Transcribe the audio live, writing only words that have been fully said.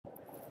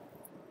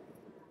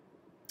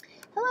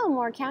Hello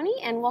Moore County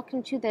and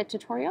welcome to the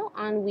tutorial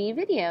on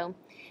WeVideo.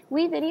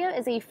 WeVideo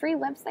is a free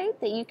website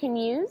that you can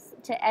use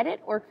to edit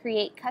or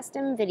create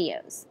custom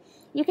videos.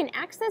 You can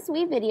access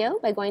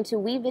WeVideo by going to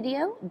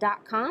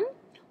wevideo.com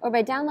or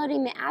by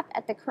downloading the app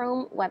at the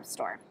Chrome Web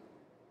Store.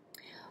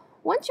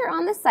 Once you're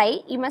on the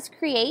site, you must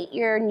create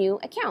your new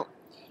account.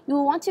 You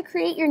will want to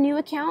create your new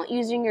account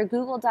using your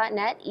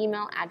google.net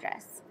email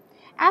address.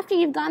 After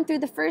you've gone through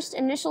the first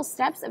initial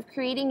steps of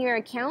creating your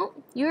account,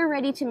 you are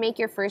ready to make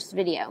your first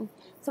video.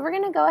 So we're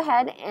going to go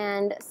ahead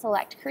and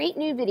select Create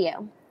New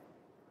Video.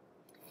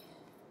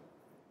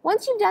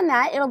 Once you've done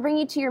that, it'll bring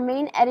you to your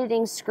main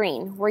editing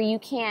screen where you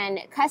can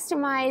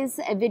customize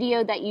a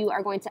video that you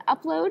are going to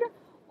upload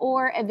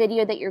or a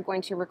video that you're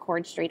going to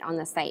record straight on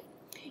the site.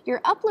 Your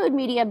Upload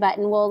Media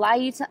button will allow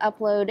you to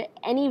upload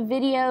any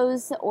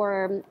videos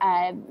or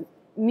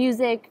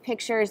music,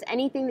 pictures,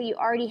 anything that you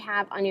already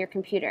have on your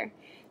computer.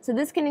 So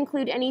this can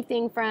include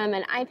anything from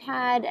an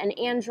iPad, an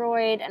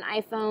Android, an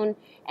iPhone,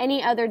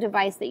 any other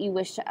device that you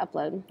wish to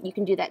upload. You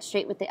can do that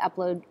straight with the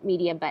Upload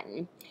Media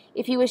button.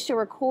 If you wish to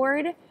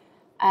record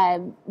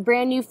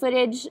brand new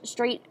footage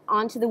straight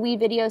onto the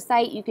WeVideo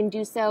site, you can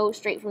do so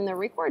straight from the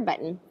Record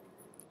button.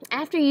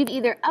 After you've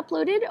either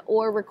uploaded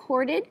or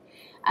recorded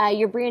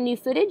your brand new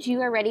footage,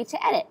 you are ready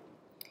to edit.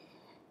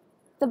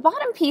 The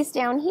bottom piece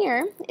down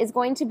here is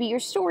going to be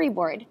your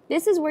storyboard.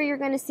 This is where you're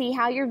going to see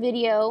how your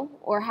video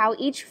or how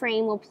each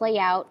frame will play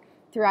out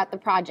throughout the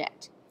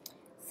project.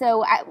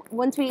 So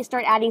once we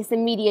start adding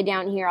some media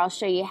down here, I'll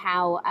show you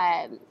how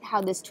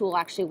this tool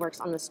actually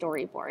works on the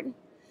storyboard.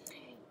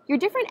 Your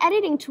different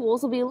editing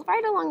tools will be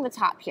right along the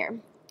top here.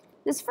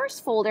 This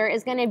first folder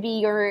is going to be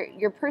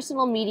your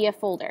personal media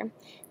folder.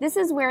 This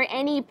is where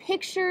any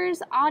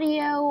pictures,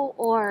 audio,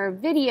 or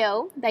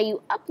video that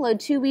you upload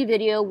to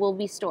WeVideo will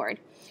be stored.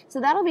 So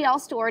that'll be all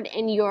stored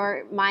in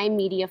your My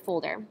Media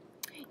folder.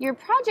 Your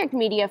project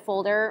media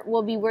folder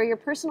will be where your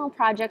personal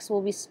projects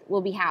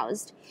will be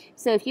housed.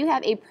 So if you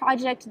have a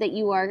project that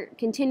you are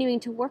continuing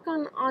to work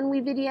on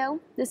WeVideo,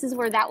 this is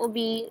where that will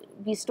be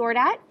stored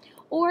at.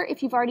 Or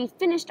if you've already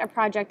finished a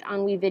project on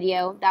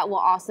WeVideo, that will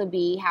also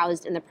be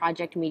housed in the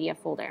project media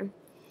folder.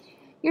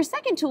 Your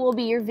second tool will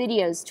be your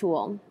videos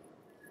tool.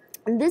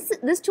 And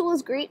this tool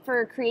is great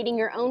for creating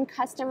your own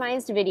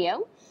customized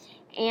video.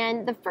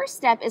 And the first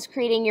step is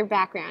creating your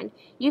background.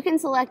 You can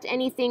select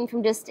anything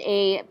from just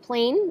a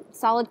plain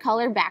solid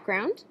color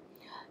background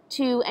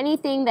to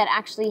anything that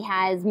actually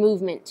has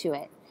movement to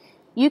it.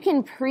 You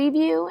can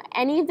preview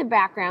any of the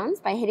backgrounds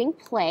by hitting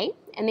play,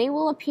 and they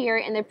will appear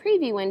in the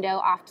preview window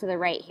off to the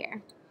right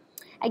here.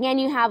 Again,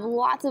 you have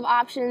lots of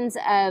options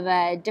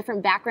of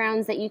different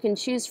backgrounds that you can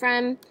choose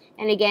from,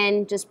 and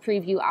again, just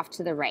preview off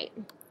to the right.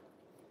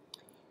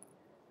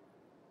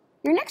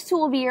 Your next tool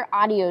will be your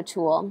audio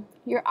tool.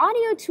 Your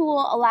audio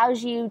tool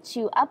allows you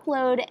to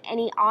upload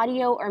any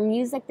audio or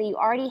music that you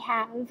already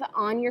have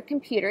on your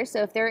computer.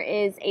 So if there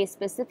is a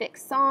specific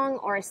song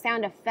or a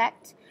sound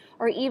effect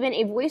or even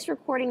a voice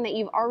recording that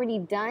you've already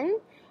done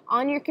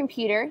on your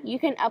computer, you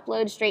can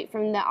upload straight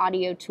from the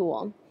audio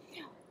tool.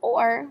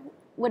 Or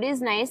what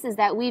is nice is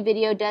that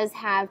WeVideo does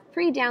have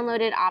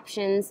pre-downloaded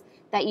options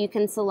that you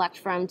can select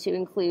from to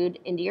include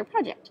into your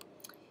project.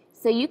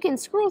 So you can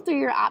scroll through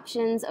your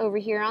options over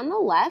here on the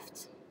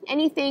left.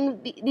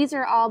 These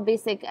are all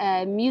basic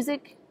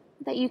music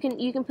that you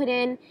can put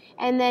in,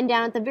 and then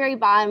down at the very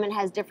bottom it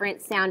has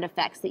different sound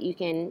effects that you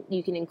can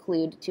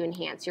include to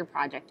enhance your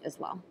project as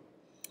well.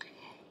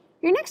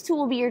 Your next tool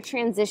will be your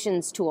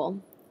transitions tool.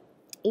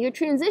 Your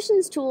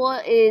transitions tool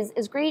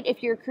is great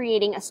if you're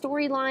creating a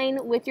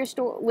storyline with your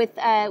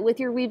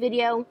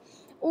WeVideo,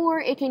 or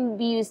it can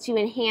be used to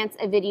enhance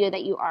a video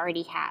that you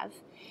already have.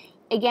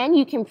 Again,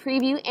 you can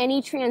preview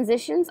any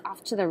transitions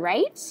off to the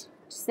right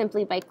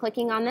simply by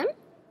clicking on them.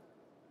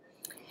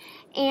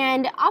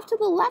 And off to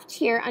the left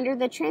here under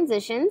the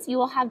transitions, you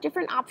will have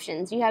different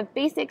options. You have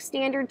basic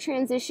standard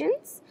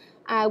transitions,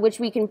 which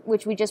we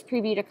just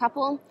previewed a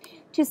couple,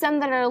 to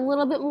some that are a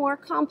little bit more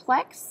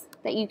complex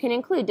that you can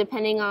include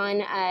depending on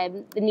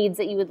the needs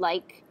that you would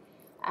like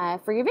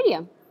for your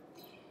video.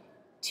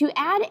 To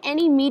add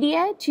any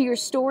media to your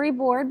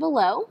storyboard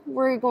below,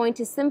 we're going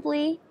to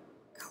simply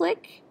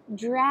click,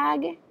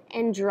 drag,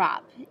 and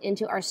drop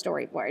into our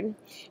storyboard.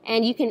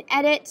 And you can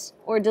edit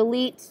or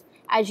delete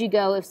as you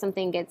go if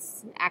something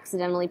gets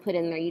accidentally put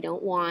in there you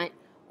don't want,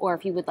 or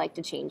if you would like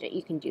to change it,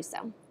 you can do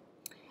so.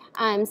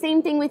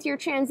 Same thing with your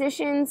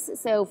transitions.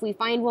 So if we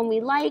find one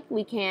we like,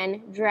 we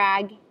can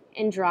drag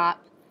and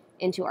drop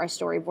into our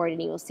storyboard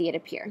and you will see it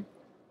appear.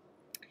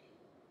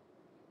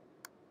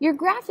 Your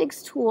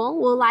graphics tool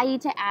will allow you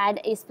to add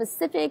a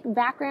specific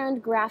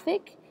background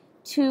graphic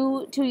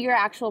to your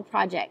actual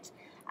project.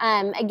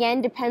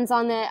 Again, depends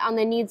on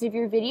the needs of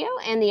your video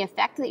and the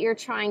effect that you're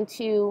trying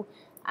to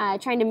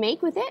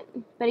make with it.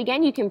 But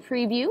again, you can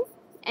preview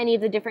any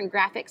of the different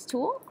graphics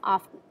tool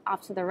off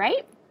to the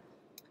right.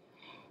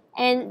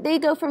 And they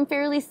go from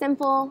fairly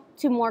simple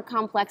to more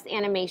complex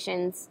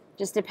animations,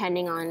 just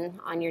depending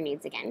on your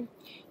needs again.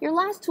 Your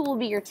last tool will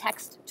be your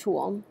text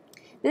tool.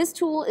 This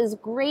tool is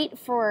great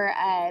for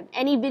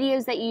any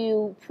videos that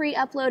you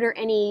pre-upload or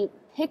any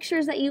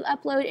pictures that you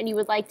upload and you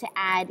would like to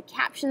add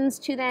captions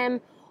to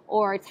them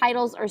or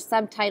titles or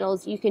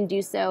subtitles. You can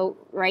do so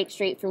right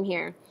straight from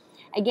here.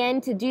 Again,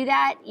 to do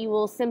that, you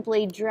will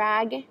simply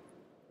drag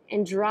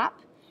and drop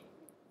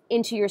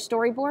into your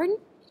storyboard.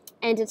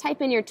 And to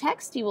type in your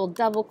text, you will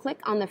double click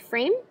on the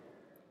frame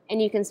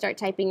and you can start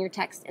typing your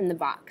text in the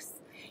box.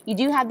 You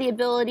do have the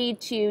ability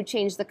to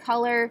change the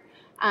color,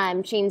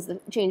 change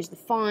the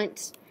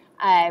font.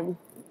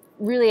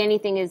 Really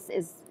anything is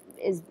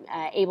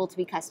able to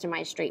be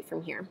customized straight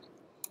from here.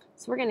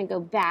 So we're going to go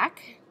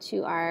back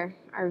to our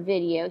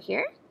video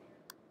here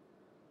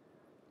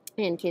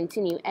and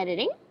continue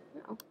editing.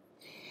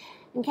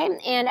 Okay,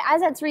 and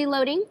as that's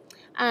reloading,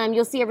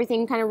 you'll see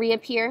everything kind of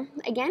reappear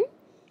again.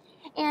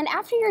 And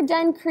after you're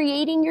done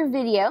creating your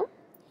video,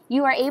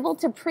 you are able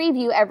to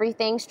preview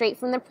everything straight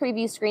from the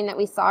preview screen that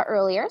we saw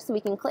earlier. So we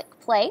can click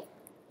play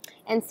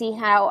and see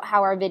how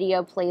our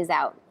video plays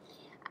out.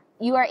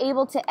 You are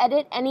able to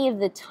edit any of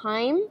the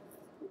time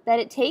that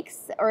it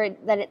takes or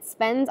that it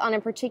spends on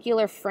a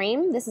particular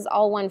frame. This is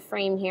all one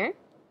frame here.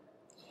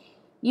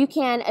 You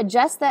can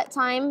adjust that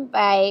time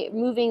by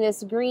moving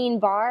this green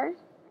bar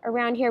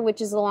around here,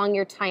 which is along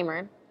your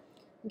timer.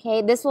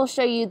 Okay, this will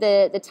show you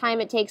the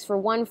time it takes for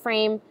one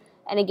frame,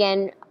 and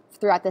again,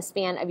 throughout the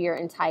span of your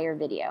entire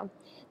video.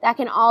 That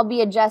can all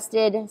be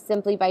adjusted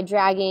simply by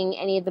dragging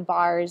any of the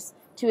bars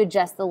to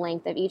adjust the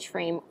length of each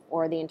frame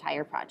or the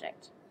entire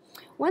project.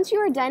 Once you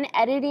are done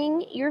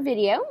editing your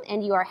video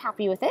and you are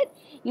happy with it,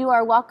 you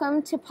are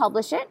welcome to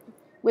publish it,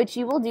 which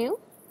you will do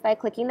by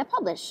clicking the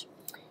publish.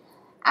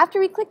 After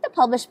we click the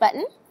publish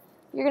button,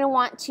 you're going to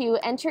want to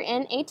enter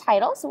in a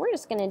title. So we're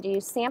just going to do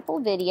sample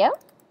video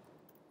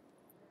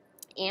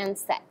and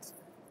set.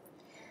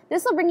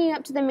 This will bring you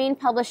up to the main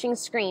publishing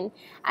screen.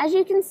 As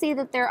you can see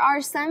that there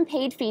are some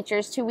paid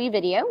features to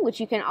WeVideo, which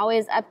you can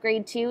always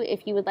upgrade to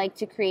if you would like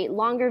to create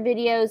longer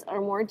videos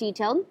or more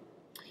detailed.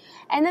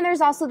 And then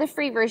there's also the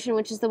free version,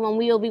 which is the one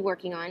we will be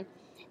working on.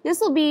 This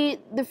will be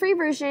the free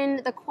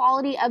version. The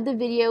quality of the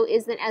video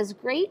isn't as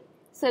great,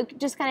 so it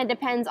just kind of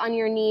depends on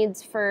your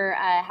needs for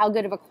how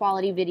good of a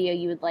quality video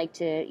you would like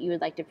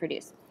to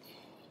produce.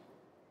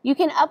 You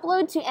can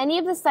upload to any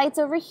of the sites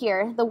over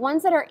here. The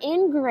ones that are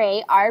in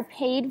gray are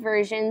paid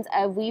versions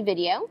of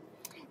WeVideo.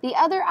 The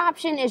other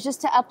option is just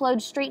to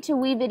upload straight to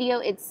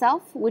WeVideo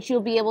itself, which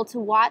you'll be able to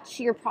watch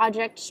your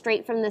project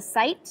straight from the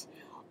site.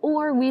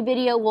 Or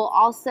WeVideo will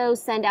also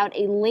send out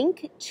a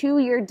link to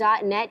your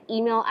 .net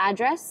email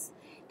address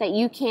that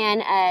you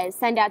can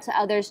send out to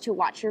others to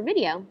watch your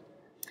video.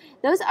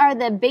 Those are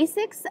the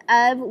basics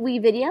of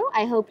WeVideo.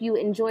 I hope you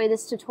enjoy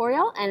this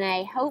tutorial, and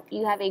I hope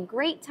you have a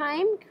great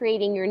time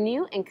creating your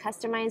new and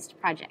customized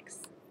projects.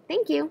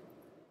 Thank you.